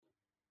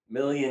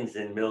millions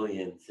and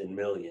millions and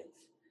millions.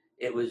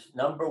 It was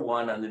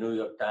 #1 on the New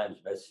York Times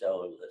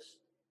bestseller list.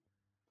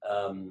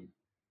 Um,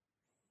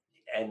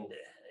 and,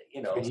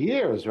 you For know,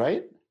 years,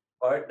 right?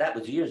 or that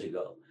was years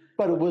ago.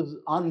 But it was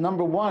on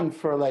 #1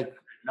 for like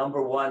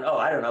 #1. Oh,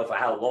 I don't know for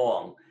how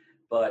long,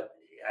 but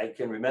I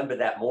can remember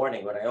that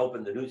morning when I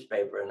opened the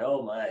newspaper and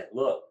oh my,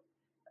 look.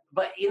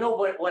 But you know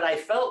what I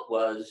felt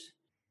was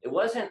it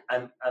wasn't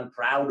I'm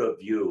proud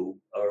of you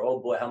or oh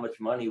boy how much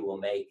money we'll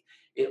make.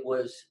 It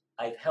was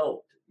I've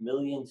helped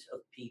millions of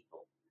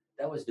people.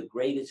 That was the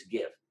greatest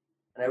gift.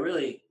 And I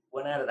really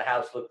went out of the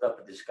house, looked up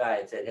at the sky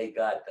and said, "Hey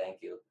God,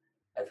 thank you.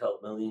 I've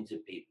helped millions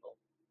of people."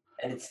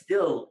 And it's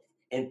still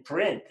in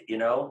print,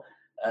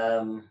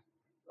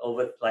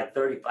 over like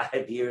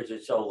 35 years or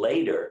so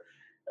later,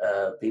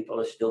 people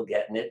are still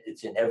getting it.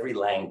 It's in every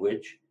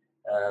language.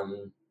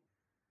 Um,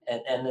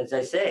 and as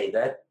I say,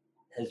 that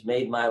has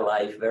made my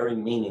life very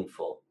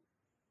meaningful.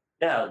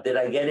 Now, did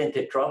I get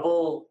into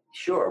trouble?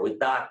 Sure, with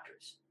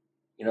doctors.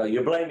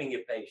 You're blaming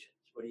your patients.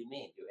 What do you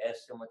mean? You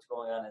ask them what's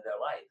going on in their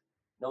life.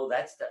 No,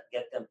 that's to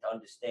get them to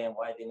understand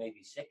why they may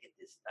be sick at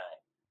this time.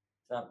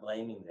 It's not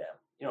blaming them.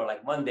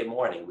 Like Monday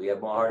morning, we have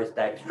more heart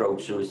attacks,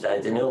 strokes,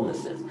 suicides, and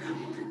illnesses.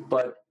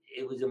 But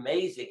it was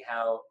amazing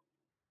how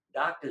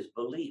doctors'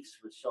 beliefs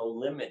were so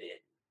limited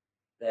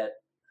that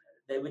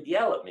they would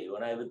yell at me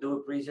when I would do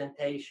a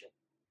presentation.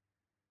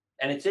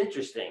 And it's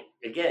interesting.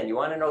 Again, you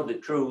want to know the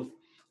truth,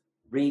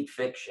 read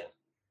fiction.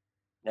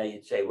 Now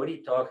you'd say, what are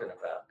you talking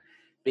about?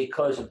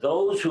 Because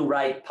those who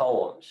write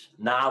poems,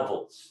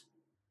 novels,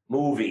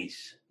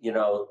 movies,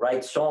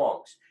 write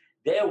songs,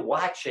 they're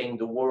watching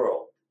the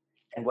world.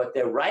 And what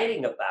they're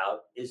writing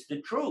about is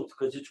the truth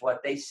because it's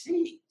what they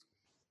see.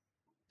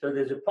 So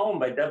there's a poem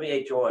by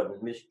W.H.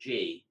 Auden, Miss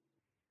G.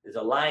 There's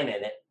a line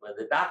in it where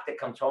the doctor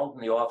comes home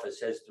from the office,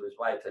 says to his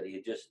wife that he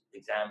had just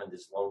examined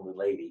this lonely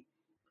lady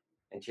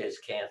and she has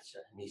cancer.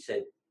 And he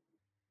said,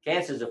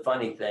 cancer's a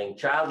funny thing.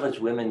 Childless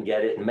women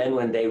get it, and men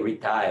when they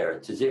retire.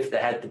 It's as if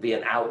there had to be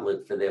an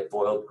outlet for their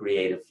foiled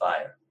creative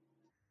fire.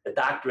 The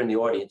doctor in the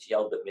audience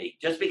yelled at me,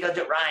 just because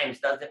it rhymes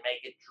doesn't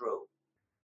make it true.